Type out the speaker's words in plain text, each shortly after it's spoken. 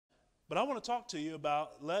But I want to talk to you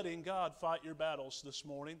about letting God fight your battles this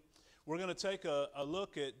morning. We're going to take a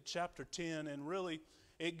look at chapter 10, and really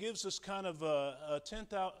it gives us kind of a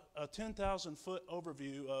 10,000-foot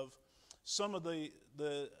overview of some of the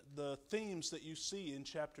themes that you see in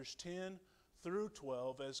chapters 10 through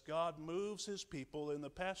 12 as God moves His people. In the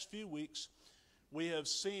past few weeks, we have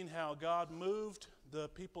seen how God moved the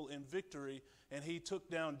people in victory, and He took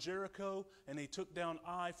down Jericho, and He took down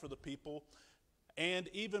Ai for the people, and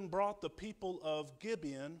even brought the people of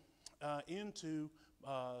Gibeon into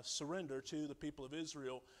surrender to the people of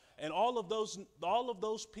Israel. And all of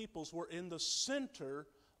those peoples were in the center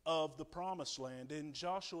of the promised land. In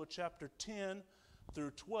Joshua chapter 10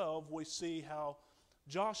 through 12, we see how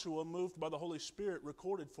Joshua, moved by the Holy Spirit,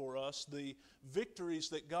 recorded for us the victories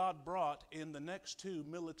that God brought in the next two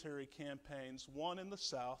military campaigns, one in the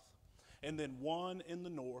south and then one in the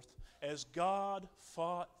north, as God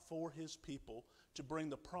fought for His people to bring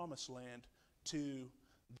the promised land to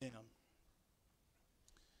them.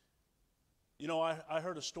 You know, I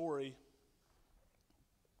heard a story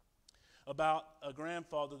about a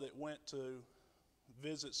grandfather that went to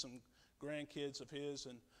visit some grandkids of his,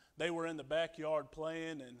 and they were in the backyard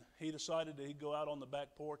playing, and he decided that he'd go out on the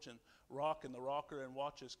back porch and rock in the rocker and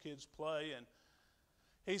watch his kids play. And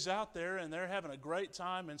he's out there, and they're having a great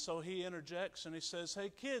time, and so he interjects, and he says, "Hey,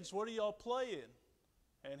 kids, what are y'all playing?"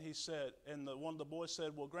 And he said, and one of the boys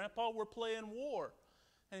said, "Well, Grandpa, we're playing war."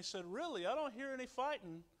 And he said, "Really? I don't hear any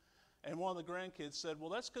fighting." And one of the grandkids said,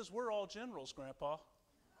 "Well, that's because we're all generals, Grandpa."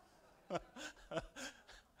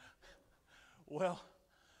 Well,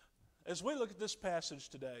 as we look at this passage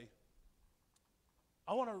today,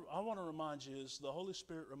 I want to remind you, as the Holy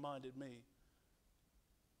Spirit reminded me,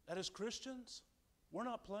 that as Christians, we're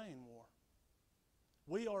not playing war.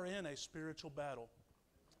 We are in a spiritual battle,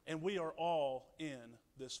 and we are all in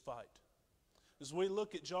this fight. As we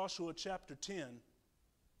look at Joshua chapter 10,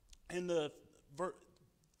 in the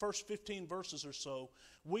first 15 verses or so,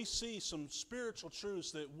 we see some spiritual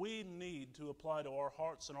truths that we need to apply to our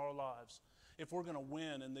hearts and our lives if we're going to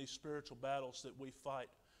win in these spiritual battles that we fight.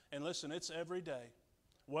 And listen, it's every day.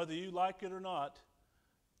 Whether you like it or not,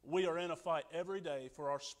 we are in a fight every day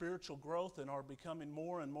for our spiritual growth and our becoming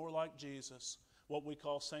more and more like Jesus, what we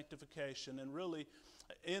call sanctification. And really,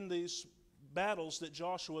 in these battles that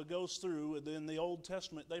Joshua goes through in the Old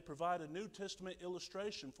Testament, they provide a New Testament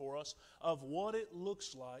illustration for us of what it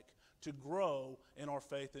looks like to grow in our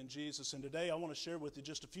faith in Jesus. And today I want to share with you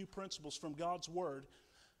just a few principles from God's Word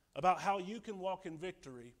about how you can walk in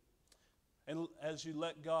victory and as you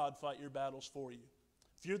let God fight your battles for you.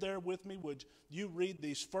 If you're there with me, would you read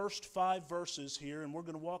these first 5 verses here, and we're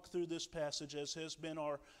going to walk through this passage as has been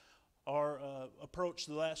our approach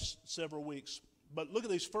the last several weeks. But look at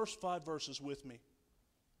these first 5 verses with me.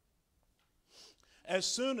 As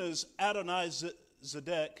soon as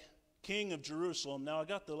Adoni-Zedek, king of Jerusalem, now I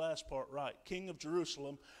got the last part right, king of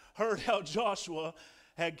Jerusalem, heard how Joshua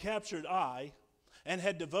had captured Ai and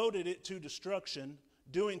had devoted it to destruction,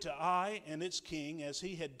 doing to Ai and its king as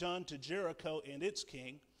he had done to Jericho and its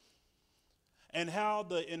king, and how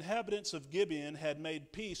the inhabitants of Gibeon had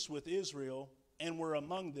made peace with Israel and were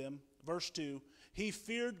among them. Verse 2, he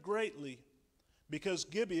feared greatly because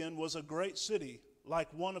Gibeon was a great city,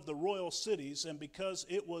 like one of the royal cities, and because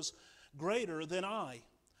it was greater than Ai,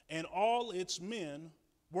 and all its men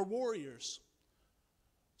were warriors.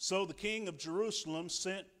 So the king of Jerusalem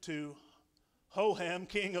sent to Hoham,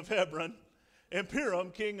 king of Hebron, and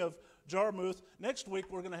Piram, king of Jarmuth. Next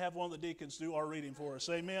week, we're going to have one of the deacons do our reading for us.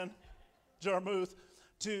 Amen. Jarmuth.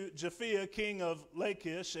 To Japhia, king of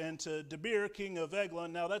Lachish, and to Debir, king of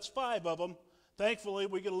Eglon. Now, that's 5 of them. Thankfully,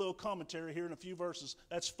 we get a little commentary here in a few verses.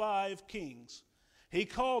 That's 5 kings. He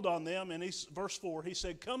called on them, and verse 4, he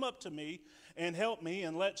said, "Come up to me and help me,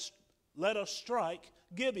 and let us strike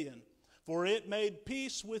Gibeon. For it made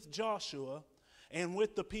peace with Joshua and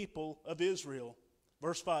with the people of Israel."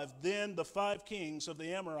 Verse 5, then the 5 kings of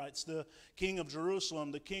the Amorites, the king of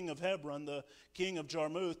Jerusalem, the king of Hebron, the king of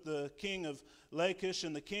Jarmuth, the king of Lachish,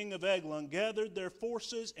 and the king of Eglon gathered their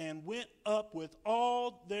forces and went up with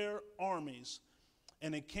all their armies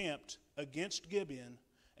and encamped against Gibeon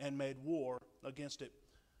and made war against it.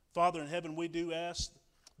 Father in heaven, we do ask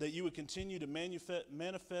that you would continue to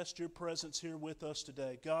manifest your presence here with us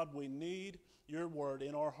today. God, we need your word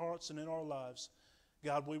in our hearts and in our lives.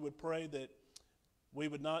 God, we would pray that we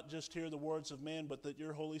would not just hear the words of man, but that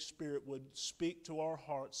your Holy Spirit would speak to our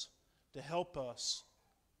hearts to help us.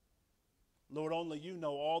 Lord, only you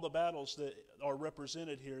know all the battles that are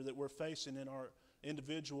represented here that we're facing in our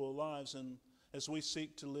individual lives and as we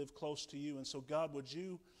seek to live close to you. And so, God, would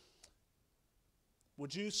you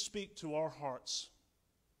speak to our hearts?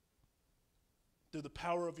 through the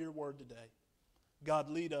power of your word today. God,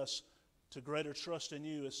 lead us to greater trust in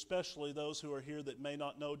you, especially those who are here that may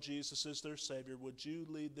not know Jesus as their Savior. Would you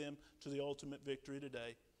lead them to the ultimate victory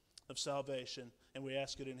today of salvation? And we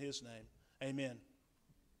ask it in his name. Amen.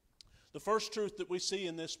 The first truth that we see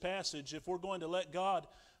in this passage, if we're going to let God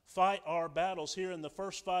fight our battles here in the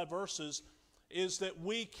first 5 verses, is that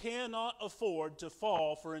we cannot afford to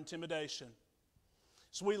fall for intimidation.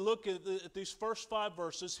 So we look at these first 5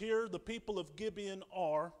 verses. Here the people of Gibeon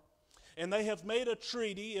are, and they have made a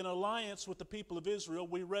treaty in alliance with the people of Israel.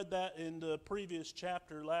 We read that in the previous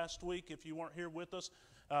chapter last week if you weren't here with us.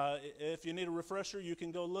 If you need a refresher, you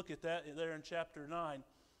can go look at that there in chapter 9.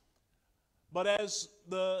 But as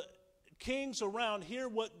the kings around hear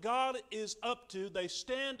what God is up to, they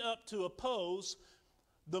stand up to oppose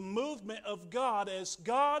the movement of God as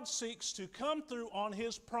God seeks to come through on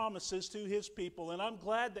his promises to his people. And I'm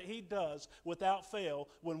glad that he does without fail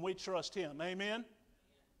when we trust him. Amen?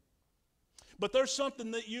 But there's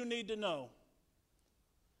something that you need to know.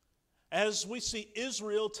 As we see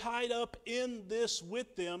Israel tied up in this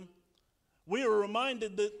with them, we are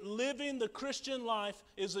reminded that living the Christian life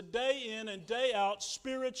is a day in and day out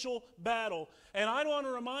spiritual battle. And I want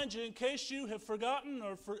to remind you, in case you have forgotten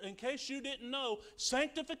or in case you didn't know,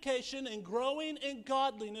 sanctification and growing in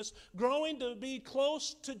godliness, growing to be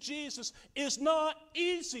close to Jesus is not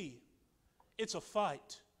easy. It's a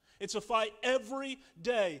fight. It's a fight every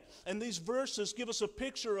day. And these verses give us a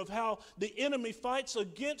picture of how the enemy fights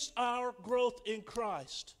against our growth in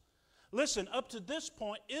Christ. Listen, up to this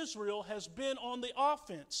point, Israel has been on the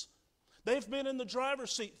offense. They've been in the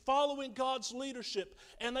driver's seat following God's leadership,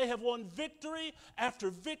 and they have won victory after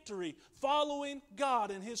victory following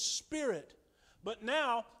God and his Spirit. But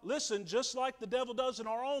now, listen, just like the devil does in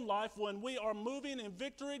our own life, when we are moving in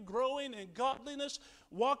victory, growing in godliness,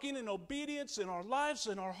 walking in obedience in our lives,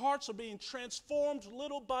 and our hearts are being transformed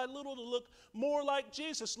little by little to look more like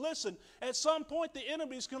Jesus. Listen, at some point the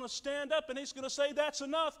enemy's going to stand up and he's going to say, that's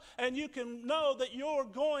enough, and you can know that you're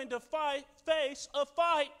going to face a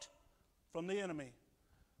fight from the enemy,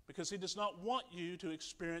 because he does not want you to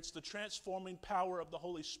experience the transforming power of the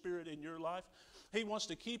Holy Spirit in your life. He wants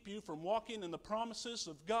to keep you from walking in the promises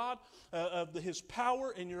of God, his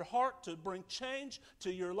power in your heart to bring change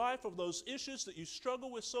to your life of those issues that you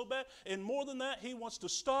struggle with so bad. And more than that, he wants to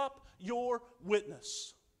stop your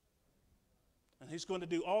witness. And he's going to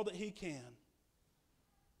do all that he can.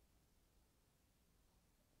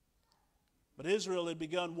 But Israel had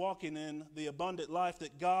begun walking in the abundant life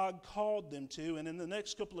that God called them to. And in the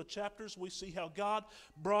next couple of chapters, we see how God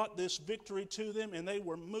brought this victory to them, and they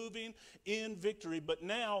were moving in victory. But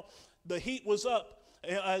now the heat was up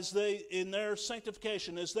as they, in their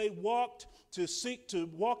sanctification, as they walked to seek to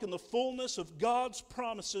walk in the fullness of God's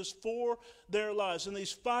promises for their lives. And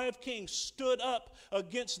these 5 kings stood up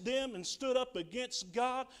against them and stood up against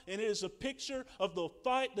God. And it is a picture of the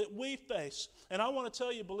fight that we face. And I want to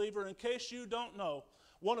tell you, believer, in case you don't know,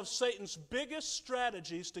 one of Satan's biggest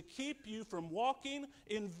strategies to keep you from walking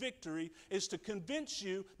in victory is to convince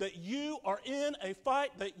you that you are in a fight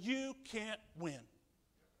that you can't win.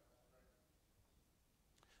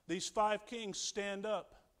 These 5 kings stand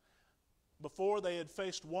up. Before they had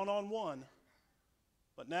faced one-on-one,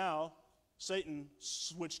 but now Satan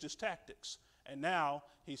switched his tactics, and now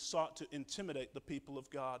he sought to intimidate the people of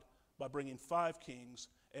God by bringing 5 kings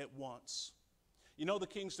at once. You know, the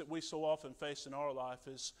kings that we so often face in our life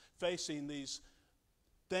is facing these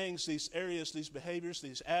things, these areas, these behaviors,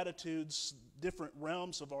 these attitudes, different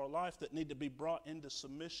realms of our life that need to be brought into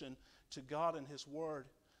submission to God and his word,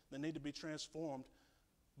 that need to be transformed.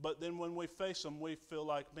 But then when we face them, we feel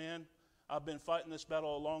like, man, I've been fighting this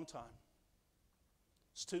battle a long time.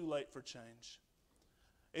 It's too late for change.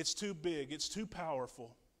 It's too big. It's too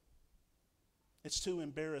powerful. It's too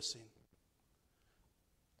embarrassing.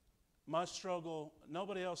 My struggle,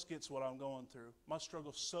 nobody else gets what I'm going through. My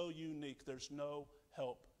struggle's so unique, there's no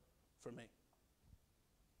help for me.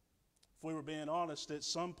 If we were being honest, at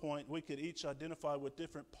some point we could each identify with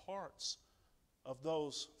different parts of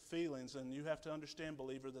those feelings. And you have to understand,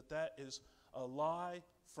 believer, that that is a lie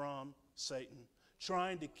from Satan,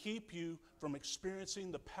 trying to keep you from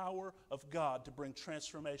experiencing the power of God to bring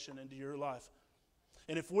transformation into your life.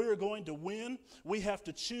 And if we're going to win, we have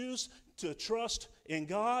to choose to trust in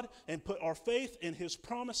God and put our faith in his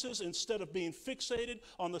promises instead of being fixated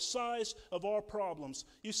on the size of our problems.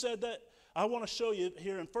 You said that I want to show you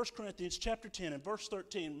here in 1 Corinthians chapter 10 and verse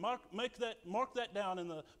 13. Mark that down in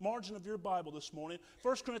the margin of your Bible this morning.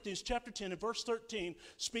 1 Corinthians chapter 10 and verse 13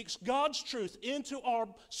 speaks God's truth into our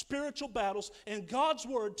spiritual battles, and God's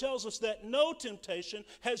word tells us that no temptation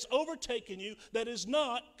has overtaken you that is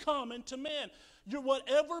not common to man.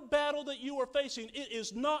 Whatever battle that you are facing, it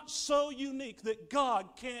is not so unique that God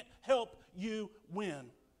can't help you win.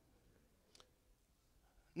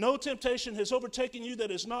 No temptation has overtaken you that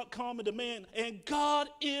is not common to man, and God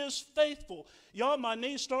is faithful. Y'all, my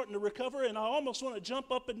knee's starting to recover, and I almost want to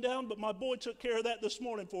jump up and down, but my boy took care of that this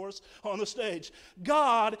morning for us on the stage.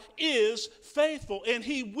 God is faithful, and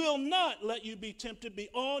He will not let you be tempted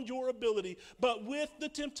beyond your ability, but with the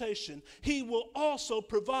temptation, He will also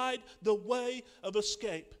provide the way of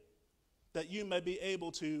escape that you may be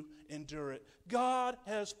able to endure it. God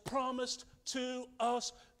has promised to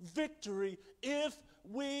us victory if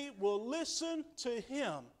we will listen to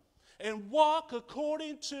Him and walk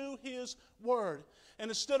according to His word. And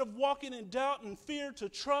instead of walking in doubt and fear, to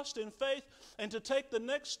trust in faith and to take the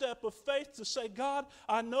next step of faith to say, God,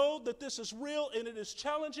 I know that this is real and it is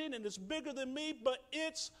challenging and it's bigger than me, but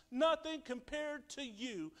it's nothing compared to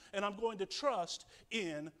you, and I'm going to trust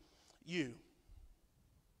in you.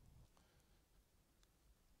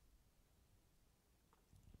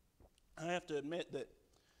 I have to admit that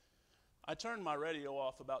I turned my radio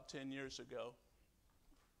off about 10 years ago.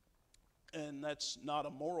 And that's not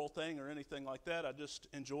a moral thing or anything like that. I just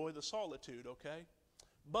enjoy the solitude, okay?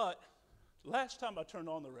 But last time I turned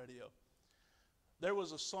on the radio, there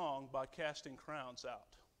was a song by Casting Crowns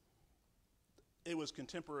out. It was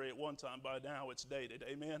contemporary at one time. By now it's dated.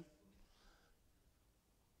 Amen?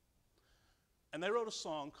 And they wrote a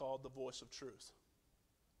song called The Voice of Truth.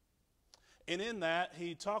 And in that,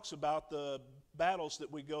 he talks about the battles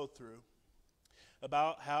that we go through,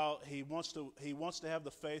 about how he wants to have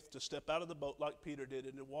the faith to step out of the boat like Peter did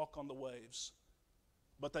and to walk on the waves.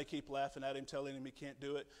 But they keep laughing at him, telling him he can't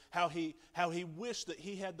do it. How he wished that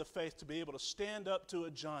he had the faith to be able to stand up to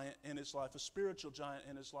a giant in his life, a spiritual giant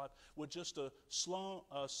in his life, with just a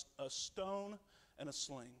stone and a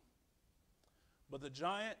sling. But the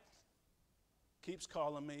giant keeps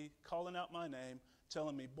calling me, calling out my name,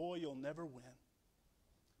 telling me, boy, you'll never win.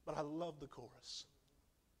 But I love the chorus.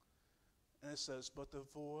 And it says, but the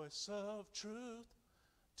voice of truth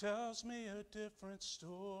tells me a different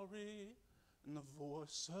story. And the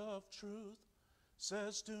voice of truth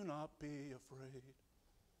says, do not be afraid.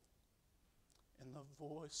 And the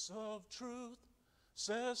voice of truth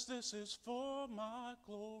says, this is for my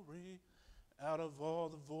glory. Out of all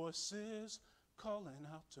the voices calling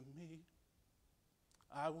out to me,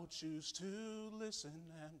 I will choose to listen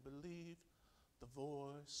and believe the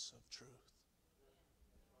voice of truth.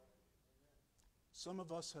 Some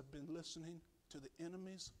of us have been listening to the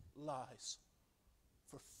enemy's lies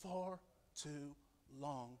for far too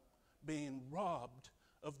long, being robbed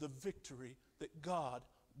of the victory that God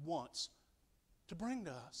wants to bring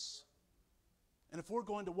to us. And if we're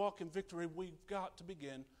going to walk in victory, we've got to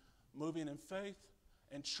begin moving in faith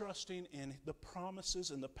and trusting in the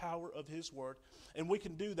promises and the power of His word. And we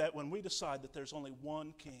can do that when we decide that there's only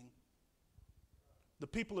one king. The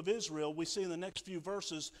people of Israel, we see in the next few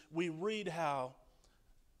verses, we read how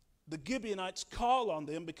the Gibeonites call on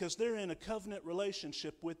them because they're in a covenant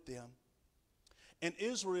relationship with them. And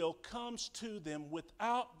Israel comes to them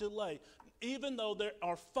without delay. Even though there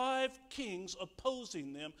are 5 kings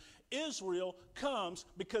opposing them, Israel comes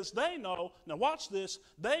because they know, now watch this,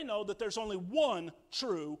 they know that there's only one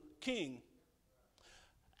true king.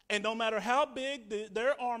 And no matter how big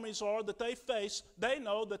their armies are that they face, they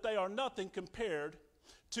know that they are nothing compared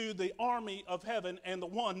to the army of heaven and the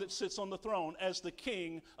one that sits on the throne as the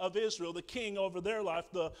king of Israel, the king over their life,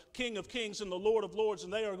 the King of Kings and the Lord of Lords,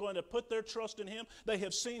 and they are going to put their trust in Him. They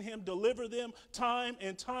have seen Him deliver them time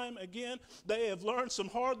and time again. They have learned some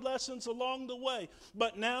hard lessons along the way,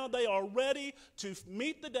 but now they are ready to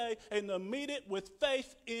meet the day and to meet it with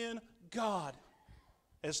faith in God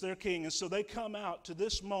as their king. And so they come out to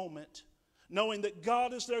this moment knowing that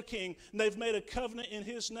God is their king, and they've made a covenant in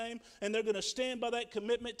His name, and they're going to stand by that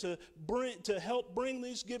commitment to help bring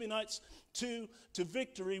these Gibeonites to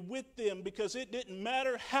victory with them, because it didn't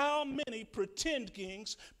matter how many pretend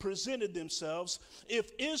kings presented themselves.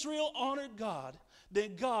 If Israel honored God,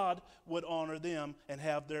 then God would honor them and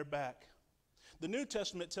have their back. The New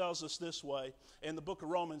Testament tells us this way. In the book of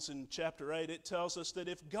Romans in chapter 8, it tells us that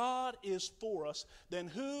if God is for us, then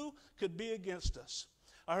who could be against us?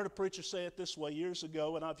 I heard a preacher say it this way years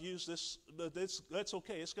ago, and I've used this, but that's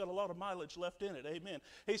okay. It's got a lot of mileage left in it. Amen.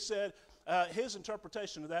 He said, his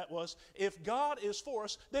interpretation of that was, if God is for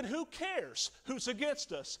us, then who cares who's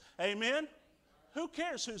against us? Amen? Who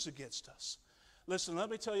cares who's against us? Listen, let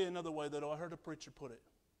me tell you another way that I heard a preacher put it.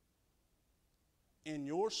 In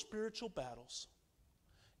your spiritual battles,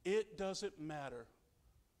 it doesn't matter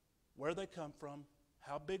where they come from,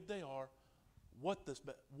 how big they are, what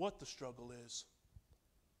the struggle is.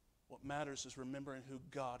 What matters is remembering who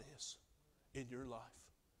God is in your life,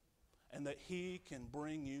 and that He can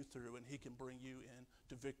bring you through and He can bring you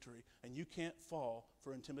into victory. And you can't fall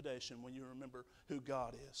for intimidation when you remember who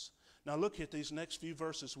God is. Now look at these next few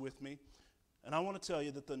verses with me, and I want to tell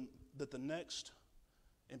you that the next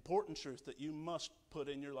important truth that you must put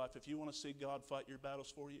in your life if you want to see God fight your battles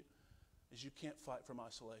for you is you can't fight from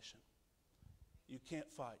isolation. You can't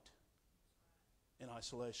fight in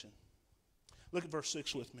isolation. Look at verse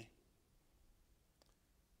 6 with me.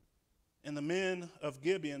 And the men of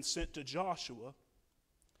Gibeon sent to Joshua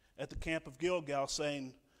at the camp of Gilgal,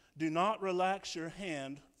 saying, do not relax your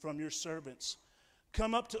hand from your servants.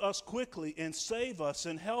 Come up to us quickly and save us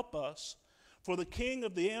and help us, for the king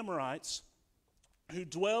of the Amorites who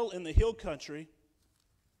dwell in the hill country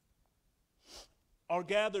are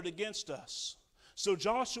gathered against us. So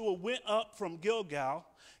Joshua went up from Gilgal,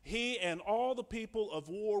 he and all the people of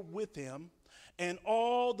war with him, and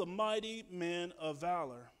all the mighty men of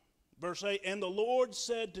valor. Verse 8, and the Lord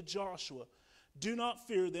said to Joshua, do not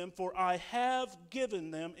fear them, for I have given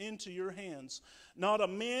them into your hands. Not a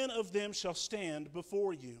man of them shall stand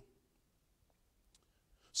before you.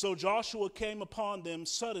 So Joshua came upon them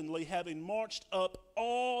suddenly, having marched up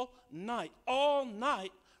all night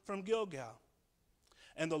from Gilgal.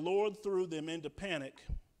 And the Lord threw them into panic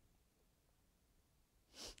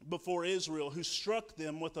before Israel, who struck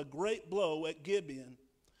them with a great blow at Gibeon,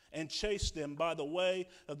 and chased them by the way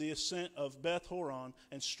of the ascent of Beth Horon,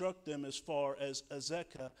 and struck them as far as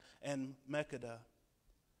Azekah and Makkedah.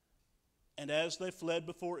 And as they fled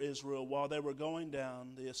before Israel, while they were going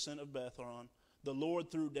down the ascent of Beth Horon, the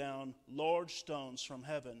Lord threw down large stones from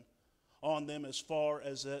heaven on them as far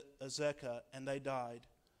as Azekah, and they died.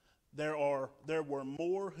 There were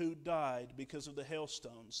more who died because of the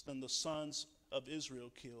hailstones than the sons of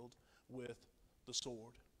Israel killed with the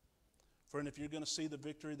sword. Friend, if you're going to see the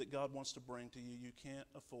victory that God wants to bring to you, you can't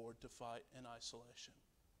afford to fight in isolation.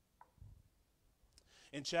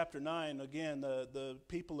 In chapter 9, again, the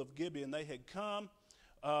people of Gibeon, they had come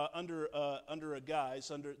under a guise.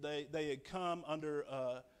 They had come under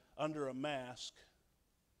a mask,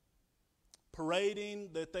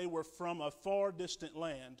 parading that they were from a far distant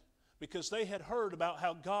land, because they had heard about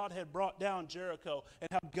how God had brought down Jericho and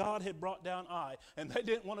how God had brought down Ai, and they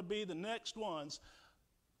didn't want to be the next ones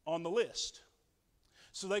on the list.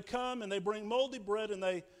 So they come and they bring moldy bread, and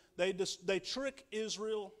they trick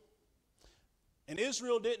Israel. And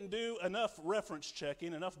Israel didn't do enough reference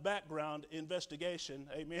checking, enough background investigation.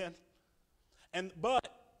 Amen. But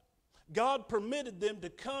God permitted them to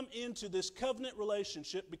come into this covenant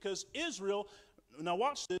relationship because Israel, now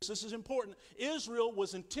watch this, this is important. Israel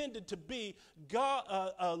was intended to be God,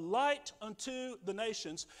 a light unto the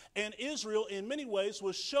nations. And Israel, in many ways,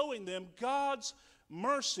 was showing them God's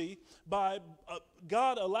mercy by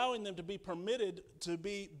God allowing them to be permitted to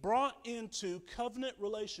be brought into covenant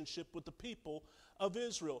relationship with the people of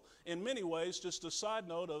Israel. In many ways, just a side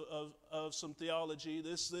note of some theology,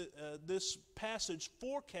 this passage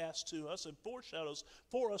forecasts to us and foreshadows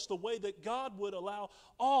for us the way that God would allow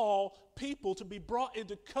all people to be brought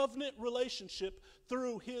into covenant relationship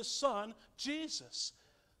through His Son, Jesus,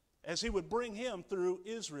 as He would bring Him through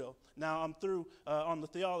Israel. Now, I'm through on the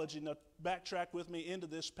theology. Now, backtrack with me into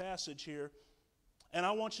this passage here. And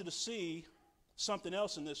I want you to see something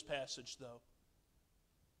else in this passage, though.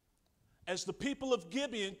 As the people of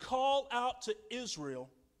Gibeon call out to Israel,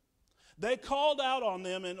 they called out on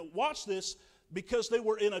them, and watch this, because they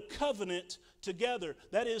were in a covenant together.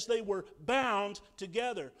 That is, they were bound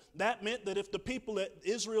together. That meant that if the people at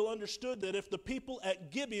Israel understood that if the people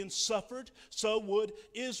at Gibeon suffered, so would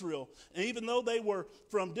Israel. And even though they were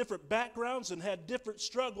from different backgrounds and had different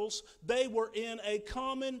struggles, they were in a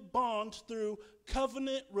common bond through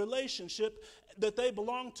covenant relationship that they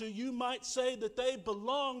belonged to. You might say that they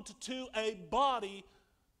belonged to a body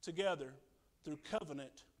together through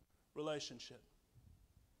covenant relationship.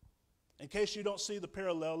 In case you don't see the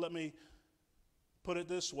parallel, let me put it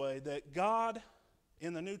this way, that God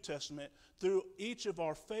in the New Testament, through each of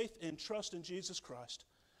our faith and trust in Jesus Christ,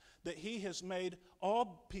 that He has made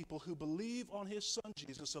all people who believe on His Son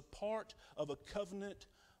Jesus a part of a covenant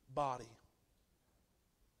body.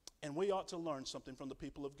 And we ought to learn something from the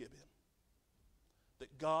people of Gibeon.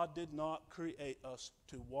 That God did not create us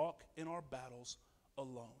to walk in our battles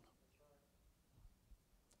alone.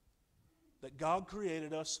 That God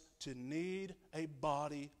created us to need a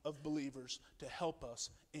body of believers to help us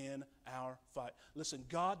in our fight. Listen,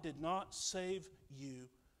 God did not save you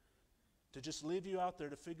to just leave you out there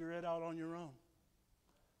to figure it out on your own.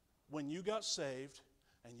 When you got saved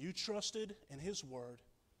and you trusted in His Word,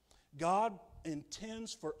 God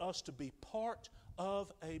intends for us to be part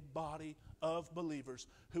of a body of believers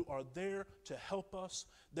who are there to help us,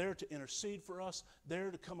 there to intercede for us,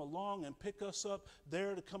 there to come along and pick us up,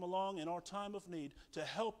 there to come along in our time of need to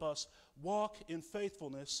help us walk in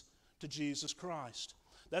faithfulness to Jesus Christ.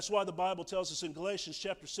 That's why the Bible tells us in Galatians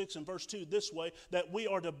chapter 6 and verse 2 this way, that we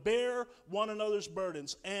are to bear one another's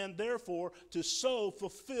burdens and therefore to so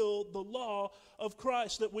fulfill the law of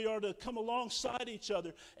Christ, that we are to come alongside each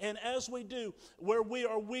other. And as we do, where we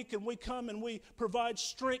are weak and we come and we provide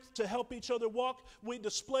strength to help each other walk, we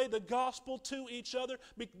display the gospel to each other,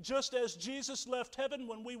 just as Jesus left heaven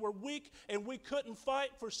when we were weak and we couldn't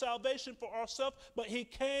fight for salvation for ourselves, but He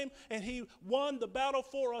came and He won the battle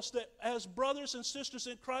for us, that as brothers and sisters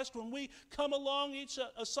in Christ, when we come along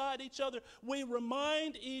aside each other, we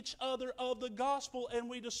remind each other of the gospel and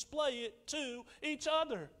we display it to each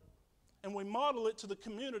other. And we model it to the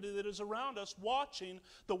community that is around us, watching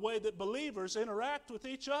the way that believers interact with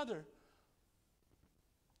each other.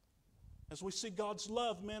 As we see God's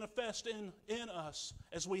love manifest in us,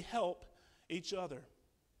 as we help each other.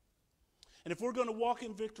 And if we're going to walk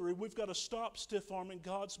in victory, we've got to stop stiff-arming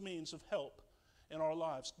God's means of help in our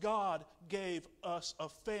lives. God gave us a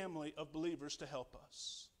family of believers to help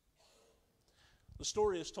us. The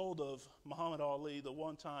story is told of Muhammad Ali, the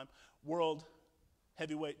one-time world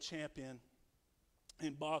heavyweight champion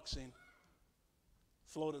in boxing,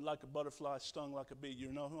 floated like a butterfly, stung like a bee.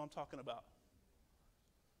 You know who I'm talking about.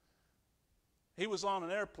 He was on an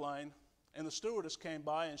airplane, and the stewardess came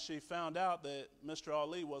by, and she found out that Mr.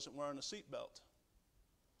 Ali wasn't wearing a seatbelt.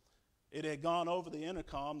 It had gone over the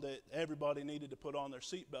intercom that everybody needed to put on their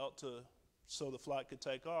seatbelt so the flight could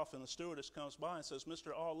take off, and the stewardess comes by and says,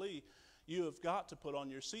 "Mr. Ali, you have got to put on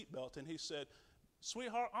your seatbelt." And he said,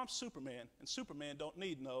 "Sweetheart, I'm Superman, and Superman don't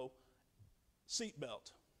need no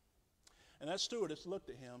seatbelt." And that stewardess looked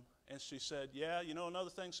at him, and she said, "Yeah, you know another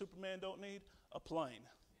thing Superman don't need? A plane."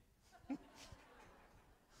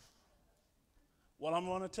 What I'm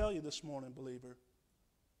going to tell you this morning, believer,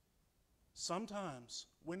 sometimes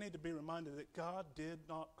we need to be reminded that God did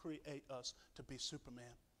not create us to be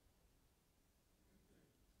Superman.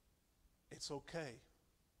 It's okay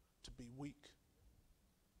to be weak.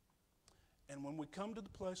 And when we come to the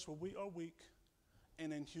place where we are weak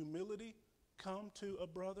and in humility come to a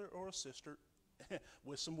brother or a sister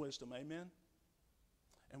with some wisdom, amen?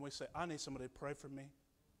 And we say, "I need somebody to pray for me.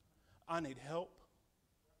 I need help.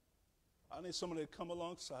 I need somebody to come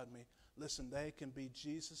alongside me." Listen, they can be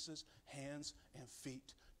Jesus' hands and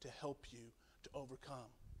feet to help you to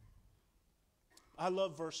overcome. I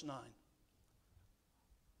love verse 9.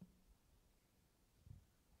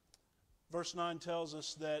 Verse 9 tells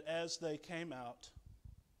us that as they came out,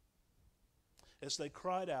 as they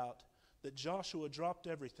cried out, that Joshua dropped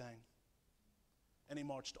everything and he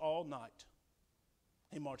marched all night.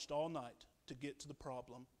 He marched all night to get to the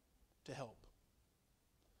problem, to help.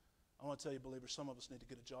 I want to tell you, believers, some of us need to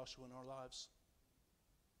get a Joshua in our lives.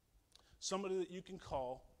 Somebody that you can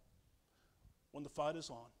call when the fight is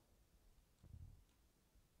on.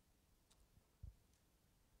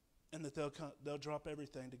 And that they'll drop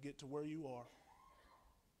everything to get to where you are.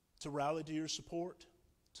 To rally to your support,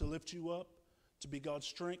 to lift you up, to be God's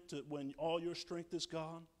strength when all your strength is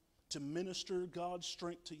gone, to minister God's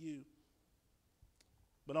strength to you.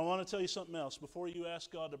 But I want to tell you something else. Before you ask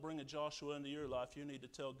God to bring a Joshua into your life, you need to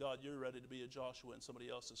tell God you're ready to be a Joshua in somebody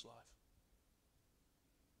else's life.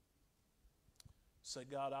 Say,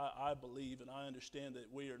 "God, I believe and I understand that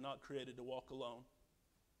we are not created to walk alone.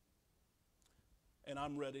 And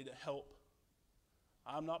I'm ready to help.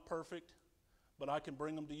 I'm not perfect, but I can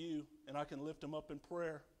bring them to you and I can lift them up in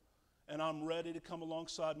prayer. And I'm ready to come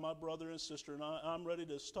alongside my brother and sister, and I'm ready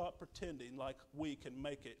to stop pretending like we can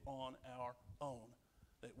make it on our own,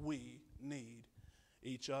 that we need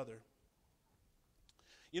each other."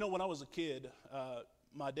 You know, when I was a kid,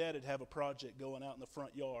 my dad would have a project going out in the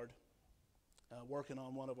front yard, working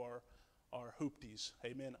on one of our hoopties.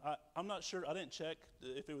 Amen. I'm not sure, I didn't check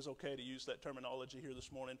if it was okay to use that terminology here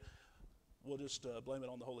this morning. We'll just blame it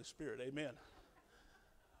on the Holy Spirit. Amen.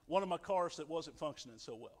 One of my cars that wasn't functioning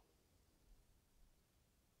so well.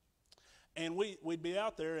 And we'd be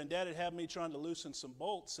out there, and Dad would have me trying to loosen some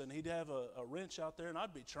bolts, and he'd have a wrench out there, and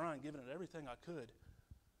I'd be trying, giving it everything I could.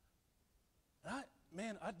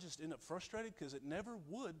 And I'd just end up frustrated because it never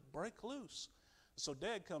would break loose. So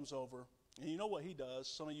Dad comes over, and you know what he does?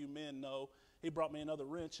 Some of you men know. He brought me another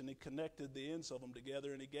wrench, and he connected the ends of them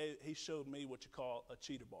together, and he showed me what you call a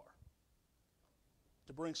cheetah bar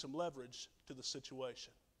to bring some leverage to the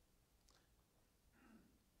situation.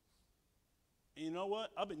 And you know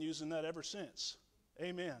what? I've been using that ever since.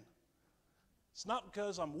 Amen. It's not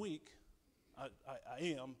because I'm weak. I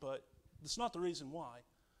am, but it's not the reason why.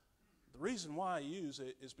 The reason why I use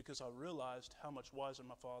it is because I realized how much wiser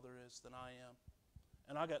my father is than I am.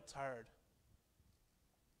 And I got tired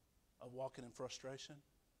of walking in frustration.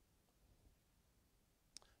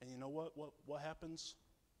 And you know what happens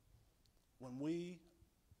when we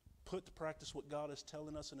put to practice what God is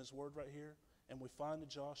telling us in His Word right here, and we find a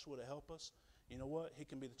Joshua to help us? You know what? He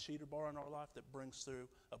can be the cheater bar in our life that brings through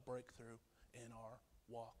a breakthrough in our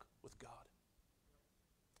walk with God.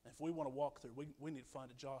 And if we want to walk through, we need to find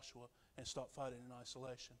a Joshua and stop fighting in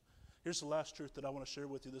isolation. Here's the last truth that I want to share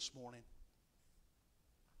with you this morning.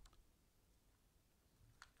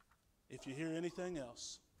 If you hear anything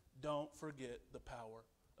else, don't forget the power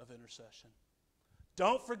of intercession.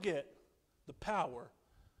 Don't forget the power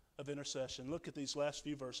of intercession. Look at these last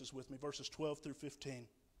few verses with me, verses 12 through 15.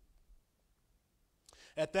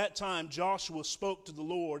 At that time Joshua spoke to the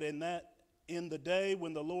Lord, and that in the day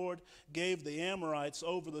when the Lord gave the Amorites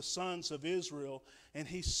over the sons of Israel, and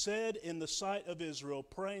he said in the sight of Israel,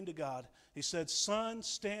 praying to God, he said, sun,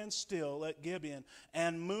 stand still at Gibeon,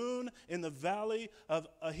 and moon in the valley of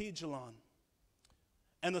Ahijalon.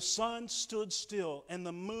 And the sun stood still, and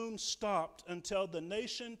the moon stopped until the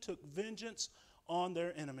nation took vengeance on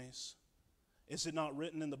their enemies. Is it not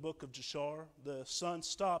written in the book of Jashar? The sun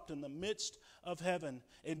stopped in the midst of heaven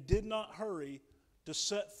and did not hurry to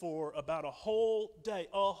set for about a whole day.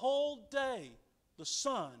 A whole day the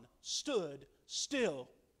sun stood still.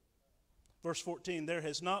 Verse 14, there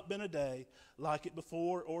has not been a day like it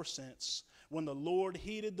before or since, when the Lord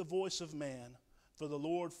heeded the voice of man, for the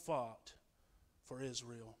Lord fought for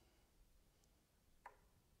Israel.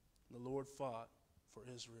 The Lord fought for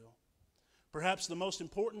Israel. Perhaps the most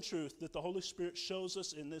important truth that the Holy Spirit shows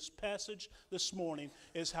us in this passage this morning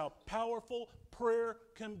is how powerful prayer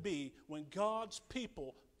can be when God's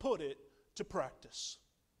people put it to practice.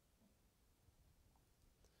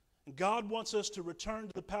 And God wants us to return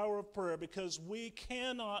to the power of prayer because we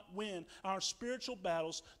cannot win our spiritual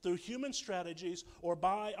battles through human strategies or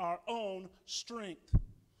by our own strength.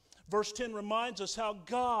 Verse 10 reminds us how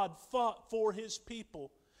God fought for His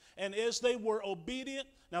people. And as they were obedient,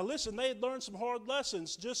 now listen, they had learned some hard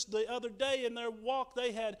lessons. Just the other day in their walk,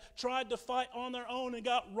 they had tried to fight on their own and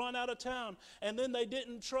got run out of town. And then they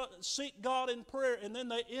didn't seek God in prayer, and then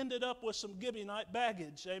they ended up with some Gibeonite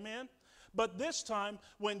baggage. Amen? But this time,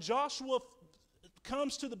 when Joshua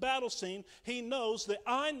comes to the battle scene, he knows that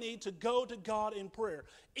I need to go to God in prayer.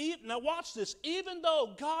 Now watch this. Even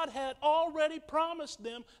though God had already promised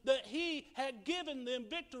them that He had given them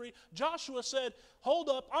victory, Joshua said, hold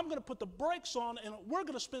up, I'm going to put the brakes on and we're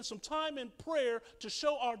going to spend some time in prayer to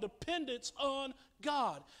show our dependence on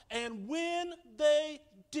God. And when they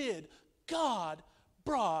did, God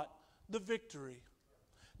brought the victory.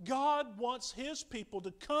 God wants His people to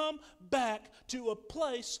come back to a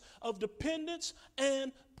place of dependence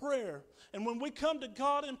and prayer. And when we come to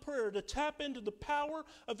God in prayer to tap into the power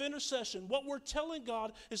of intercession, what we're telling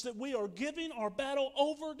God is that we are giving our battle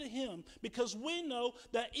over to Him, because we know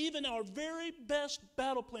that even our very best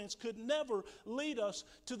battle plans could never lead us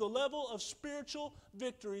to the level of spiritual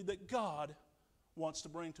victory that God wants to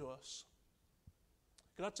bring to us.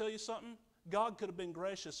 Can I tell you something? God could have been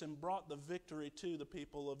gracious and brought the victory to the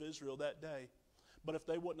people of Israel that day. But if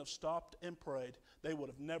they wouldn't have stopped and prayed, they would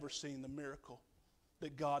have never seen the miracle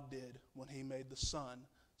that God did when He made the sun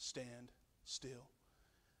stand still.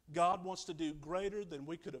 God wants to do greater than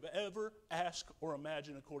we could have ever asked or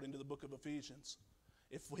imagined, according to the book of Ephesians,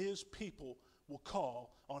 if His people will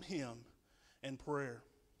call on Him in prayer.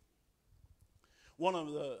 One of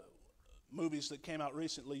the movies that came out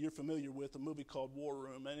recently, you're familiar with, a movie called War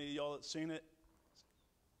Room. Any of y'all that seen it?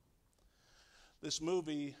 This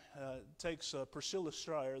movie takes Priscilla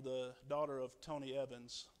Shirer, the daughter of Tony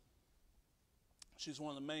Evans. She's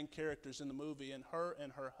one of the main characters in the movie, and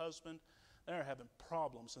her husband, they're having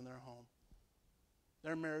problems in their home.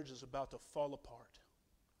 Their marriage is about to fall apart.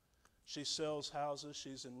 She sells houses,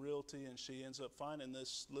 she's in realty, and she ends up finding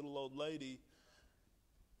this little old lady,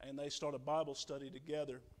 and they start a Bible study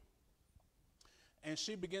together. And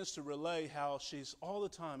she begins to relay how she's all the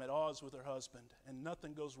time at odds with her husband and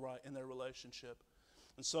nothing goes right in their relationship.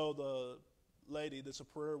 And so the lady that's a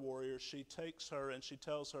prayer warrior, she takes her and she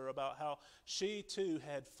tells her about how she too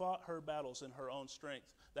had fought her battles in her own strength.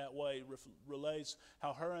 That way relays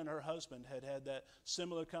how her and her husband had had that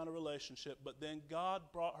similar kind of relationship, but then God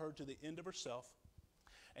brought her to the end of herself.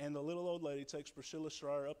 And the little old lady takes Priscilla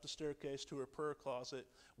Schreier up the staircase to her prayer closet,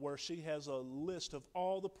 where she has a list of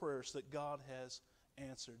all the prayers that God has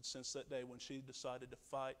answered since that day when she decided to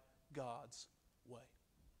fight God's way.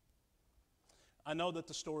 I know that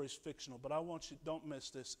the story is fictional, but I want you, don't miss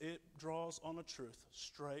this. It draws on a truth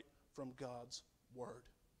straight from God's Word.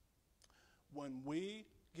 When we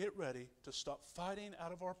get ready to stop fighting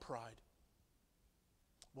out of our pride,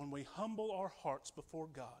 when we humble our hearts before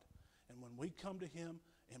God, and when we come to Him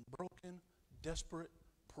in broken, desperate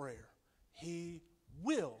prayer, He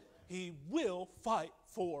will fight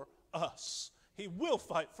for us. He will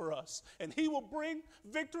fight for us, and He will bring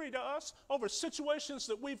victory to us over situations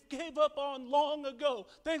that we've gave up on long ago,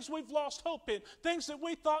 things we've lost hope in, things that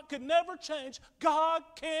we thought could never change. God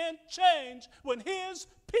can change when His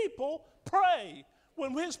people pray.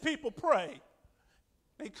 When His people pray,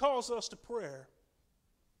 He calls us to prayer.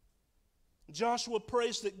 Joshua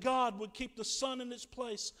prays that God would keep the sun in its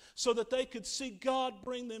place so that they could see God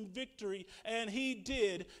bring them victory, and He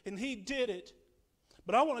did, and He did it.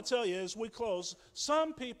 But I want to tell you as we close,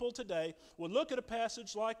 some people today would look at a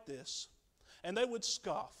passage like this and they would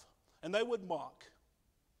scoff and they would mock.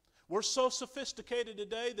 We're so sophisticated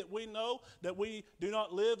today that we know that we do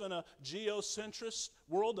not live in a geocentric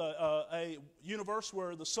world, a universe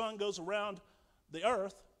where the sun goes around the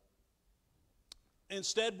earth.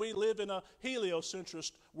 Instead, we live in a heliocentric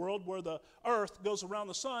world where the earth goes around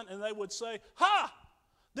the sun, and they would say, "Ha!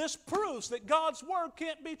 This proves that God's Word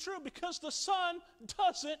can't be true because the sun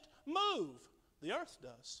doesn't move. The earth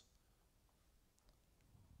does."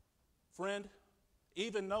 Friend,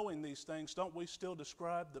 even knowing these things, don't we still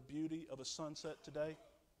describe the beauty of a sunset today?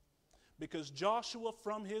 Because Joshua,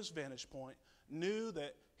 from his vantage point, knew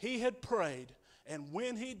that he had prayed, and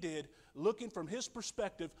when he did, looking from his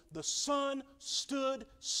perspective, the sun stood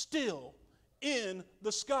still in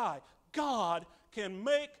the sky. God can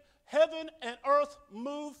make heaven and earth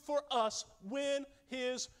move for us when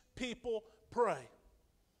His people pray.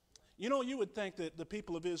 You know, you would think that the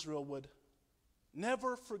people of Israel would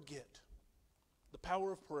never forget the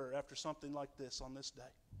power of prayer after something like this on this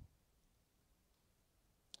day.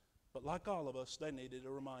 But like all of us, they needed a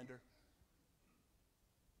reminder.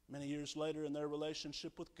 Many years later in their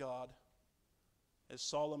relationship with God, as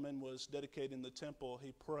Solomon was dedicating the temple,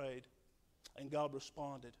 he prayed, and God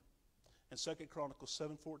responded. In 2 Chronicles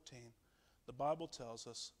 7:14, the Bible tells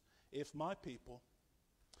us, "If my people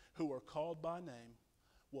who are called by name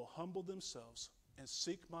will humble themselves and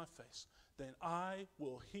seek my face, then I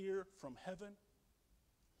will hear from heaven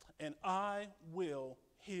and I will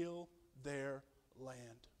heal their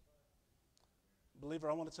land." Believer,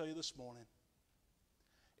 I want to tell you this morning,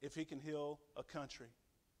 if He can heal a country,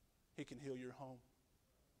 He can heal your home.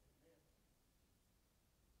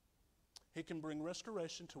 He can bring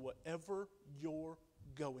restoration to whatever you're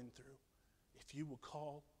going through if you will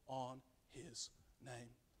call on His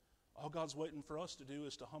name. All God's waiting for us to do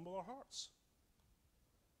is to humble our hearts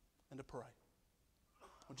and to pray.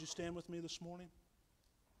 Would you stand with me this morning?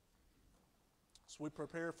 As we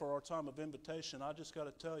prepare for our time of invitation, I just got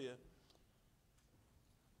to tell you,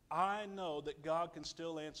 I know that God can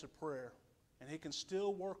still answer prayer and He can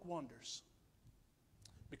still work wonders.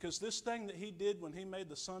 Because this thing that He did when He made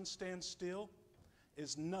the sun stand still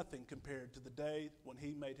is nothing compared to the day when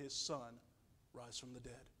He made His Son rise from the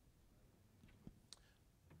dead.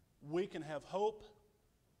 We can have hope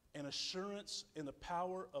and assurance in the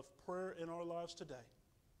power of prayer in our lives today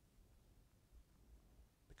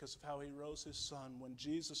because of how He rose His Son when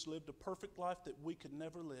Jesus lived a perfect life that we could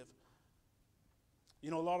never live. You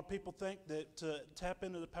know, a lot of people think that to tap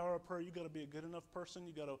into the power of prayer, you've got to be a good enough person,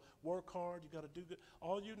 you've got to work hard, you've got to do good.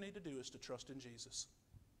 All you need to do is to trust in Jesus.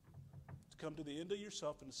 To come to the end of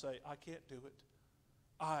yourself and to say, "I can't do it.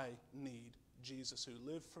 I need Jesus who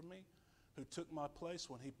lived for me, who took my place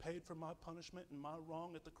when He paid for my punishment and my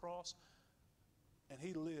wrong at the cross. And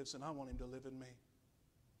He lives, and I want Him to live in me."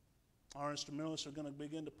 Our instrumentalists are going to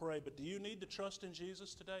begin to pray, but do you need to trust in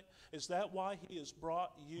Jesus today? Is that why He has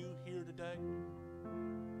brought you here today?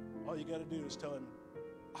 All you got to do is tell Him,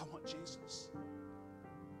 "I want Jesus.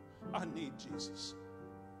 I need Jesus."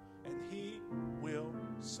 And He will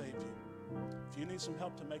save you. If you need some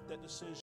help to make that decision,